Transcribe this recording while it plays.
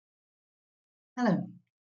Hello.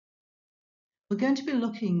 We're going to be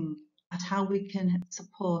looking at how we can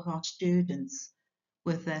support our students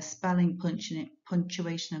with their spelling,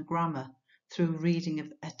 punctuation and grammar through reading of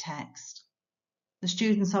a text. The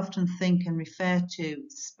students often think and refer to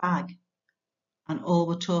SPAG, and all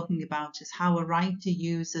we're talking about is how a writer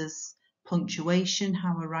uses punctuation,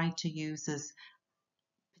 how a writer uses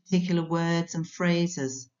particular words and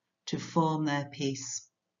phrases to form their piece.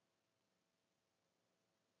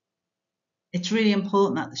 It's really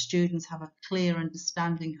important that the students have a clear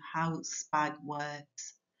understanding of how SPAG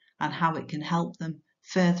works and how it can help them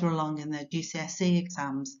further along in their GCSE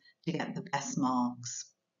exams to get the best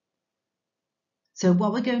marks. So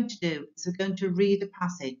what we're going to do is we're going to read a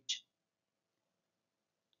passage.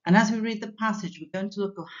 And as we read the passage, we're going to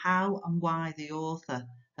look at how and why the author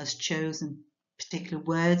has chosen particular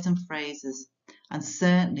words and phrases, and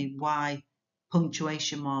certainly why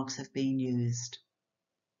punctuation marks have been used.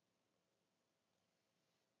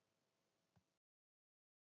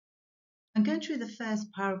 I'm going to read the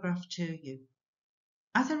first paragraph to you.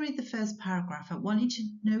 As I read the first paragraph, I want you to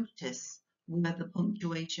notice where the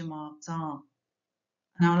punctuation marks are.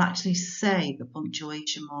 And I'll actually say the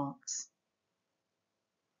punctuation marks.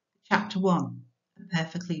 Chapter 1, A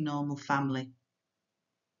Perfectly Normal Family.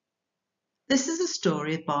 This is a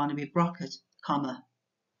story of Barnaby Brocket, comma.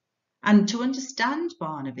 And to understand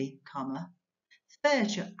Barnaby, comma,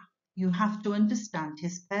 first you have to understand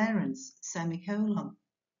his parents, semicolon.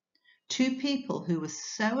 Two people who were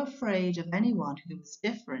so afraid of anyone who was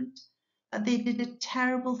different that they did a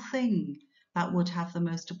terrible thing that would have the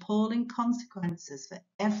most appalling consequences for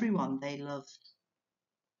everyone they loved.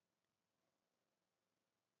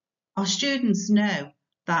 Our students know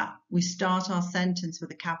that we start our sentence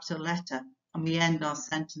with a capital letter and we end our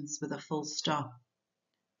sentence with a full stop.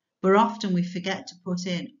 But often we forget to put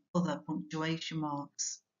in other punctuation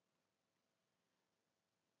marks.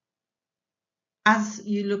 As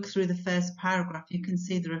you look through the first paragraph, you can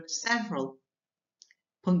see there are several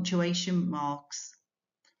punctuation marks.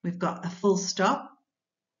 We've got a full stop,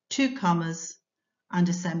 2 commas, and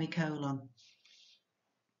a semicolon.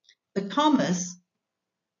 The commas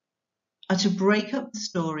are to break up the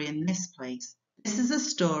story in this place. This is a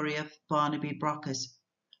story of Barnaby Brocket,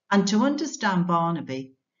 and to understand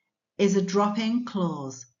Barnaby is a drop-in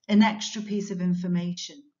clause, an extra piece of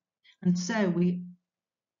information. And so we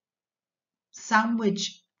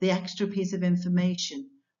sandwich the extra piece of information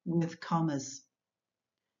with commas.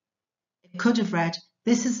 It could have read,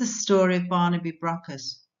 this is the story of Barnaby Brocket.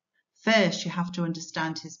 First, you have to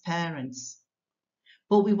understand his parents.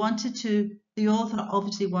 But we wanted to, the author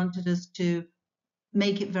obviously wanted us to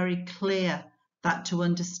make it very clear that to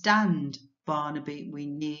understand Barnaby, we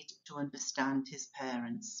need to understand his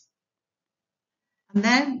parents. And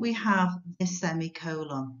then we have this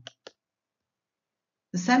semicolon.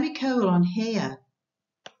 The semicolon here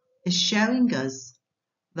is showing us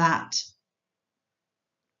that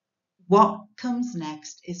what comes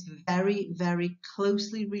next is very, very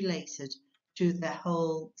closely related to the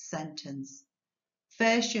whole sentence.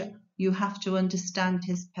 First, you have to understand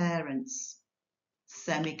his parents,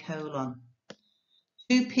 semicolon.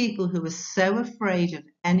 Two people who were so afraid of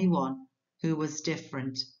anyone who was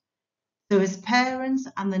different. So his parents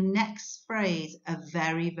and the next phrase are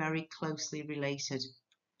very, very closely related.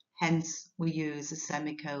 Hence, we use a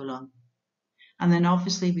semicolon. And then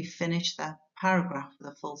obviously we finish that paragraph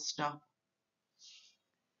with a full stop.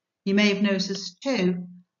 You may have noticed too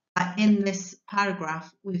that in this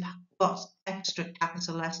paragraph we've got extra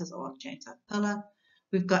capital letters. Oh, I'll change that colour.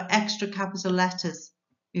 We've got extra capital letters.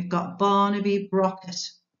 We've got Barnaby Brocket.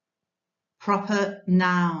 Proper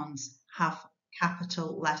nouns have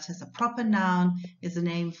capital letters. A proper noun is the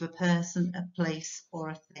name of a person, a place or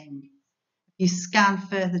a thing. If you scan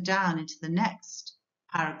further down into the next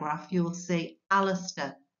paragraph, you will see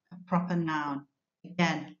Alistair, a proper noun.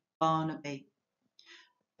 Again, Barnaby.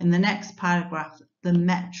 In the next paragraph, the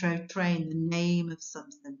metro train, the name of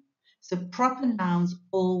something. So proper nouns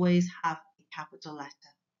always have a capital letter.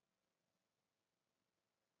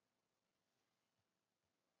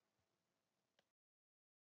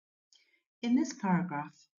 In this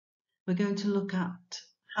paragraph, we're going to look at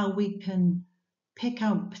how we can pick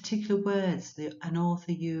out particular words that an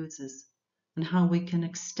author uses and how we can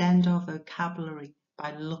extend our vocabulary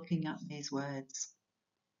by looking at these words.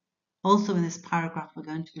 Also in this paragraph, we're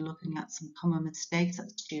going to be looking at some common mistakes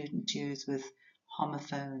that students use with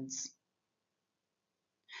homophones.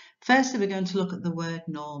 Firstly, we're going to look at the word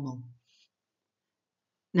normal.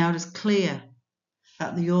 Now it is clear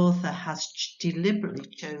that the author has deliberately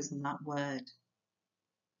chosen that word.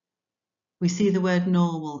 We see the word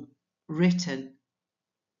normal written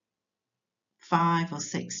 5 or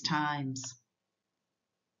 6 times.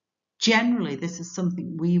 Generally, this is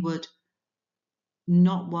something we would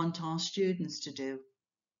not want our students to do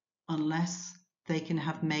unless they can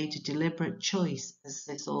have made a deliberate choice, as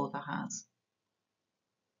this author has.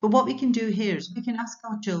 But what we can do here is we can ask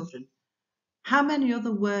our children, how many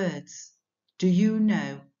other words do you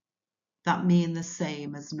know that mean the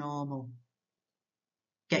same as normal?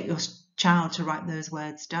 Get your child to write those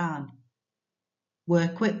words down.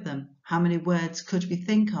 Work with them. How many words could we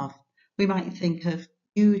think of? We might think of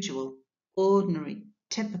usual, ordinary,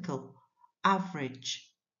 typical, average.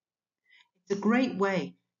 It's a great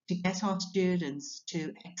way to get our students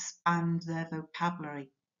to expand their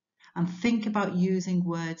vocabulary and think about using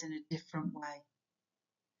words in a different way.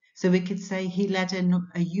 So we could say he led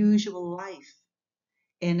a usual life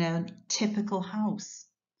in a typical house,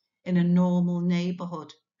 in a normal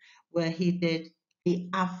neighbourhood, where he did the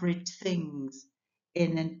average things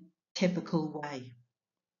in a typical way.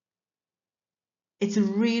 It's a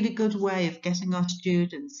really good way of getting our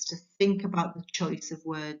students to think about the choice of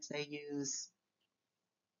words they use.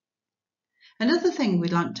 Another thing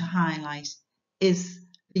we'd like to highlight is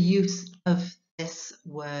the use of this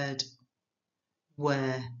word,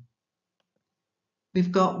 were.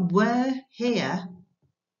 We've got were here,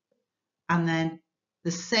 and then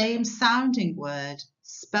the same sounding word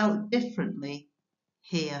spelt differently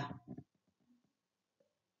here.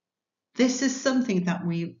 This is something that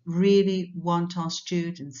we really want our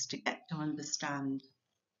students to get to understand.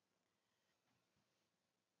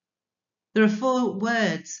 There are 4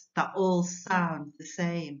 words that all sound the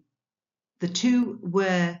same. The 2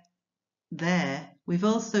 were there. We've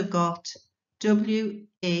also got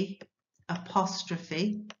W-E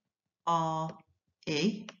apostrophe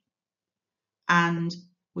R-E, and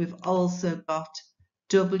we've also got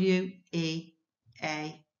W-E-A-R,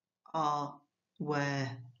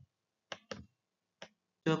 where.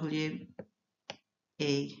 W-E-A-R.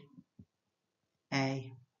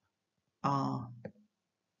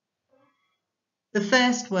 The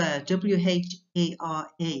first word,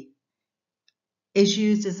 W-H-E-R-E, is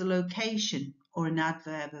used as a location or an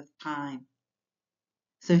adverb of time.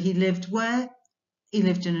 So he lived where? He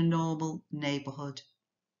lived in a normal neighbourhood.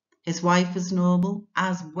 His wife was normal,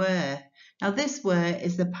 as were. Now this were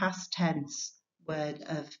is the past tense word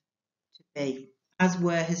of to be, as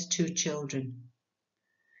were his 2 children.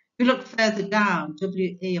 If you look further down,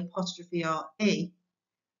 W-E apostrophe R-E,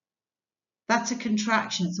 that's a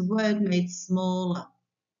contraction. It's a word made smaller.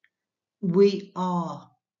 We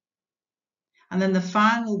are. And then the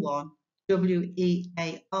final one,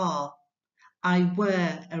 W-E-A-R, I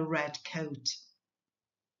wear a red coat.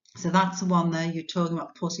 So that's the one there, you're talking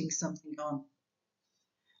about putting something on.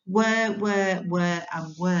 Where, and where are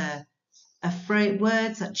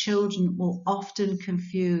words that children will often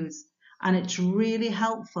confuse. And it's really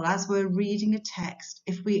helpful as we're reading a text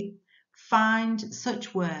if we find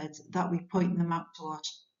such words that we point them out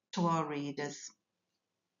to our readers.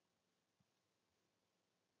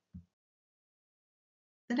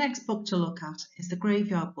 The next book to look at is The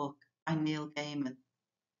Graveyard Book by Neil Gaiman.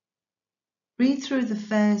 Read through the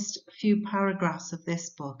first few paragraphs of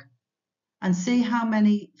this book and see how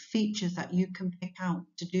many features that you can pick out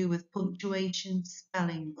to do with punctuation,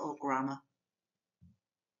 spelling or grammar.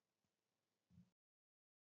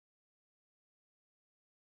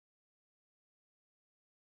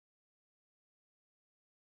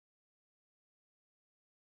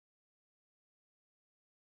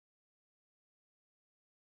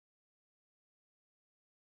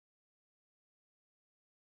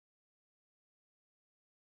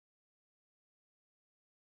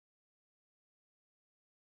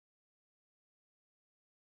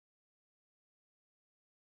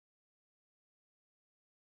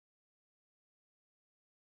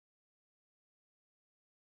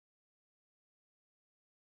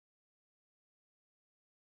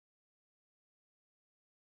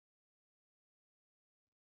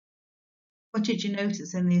 What did you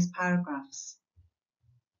notice in these paragraphs?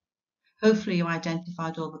 Hopefully you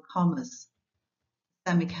identified all the commas,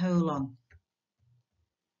 semicolon.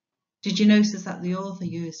 Did you notice that the author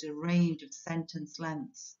used a range of sentence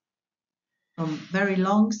lengths, from very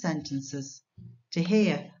long sentences to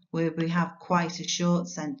here where we have quite a short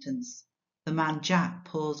sentence. The man Jack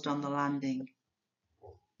paused on the landing.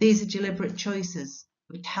 These are deliberate choices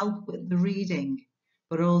which help with the reading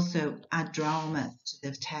but also add drama to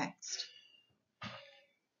the text.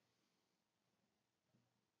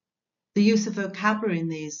 The use of vocabulary in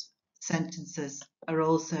these sentences are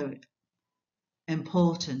also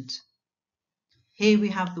important. Here we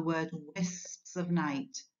have the word wisps of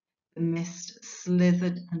night. The mist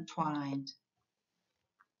slithered and twined.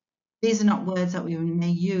 These are not words that we may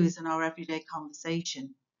use in our everyday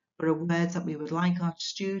conversation, but are words that we would like our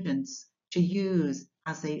students to use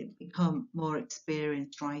as they become more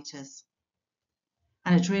experienced writers.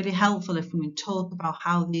 And it's really helpful if we can talk about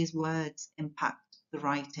how these words impact the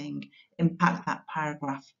writing, impact that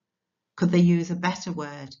paragraph. Could they use a better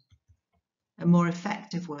word, a more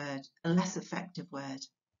effective word, a less effective word?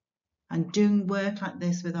 And doing work like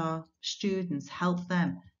this with our students help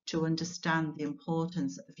them to understand the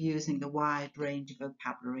importance of using a wide range of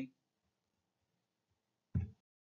vocabulary.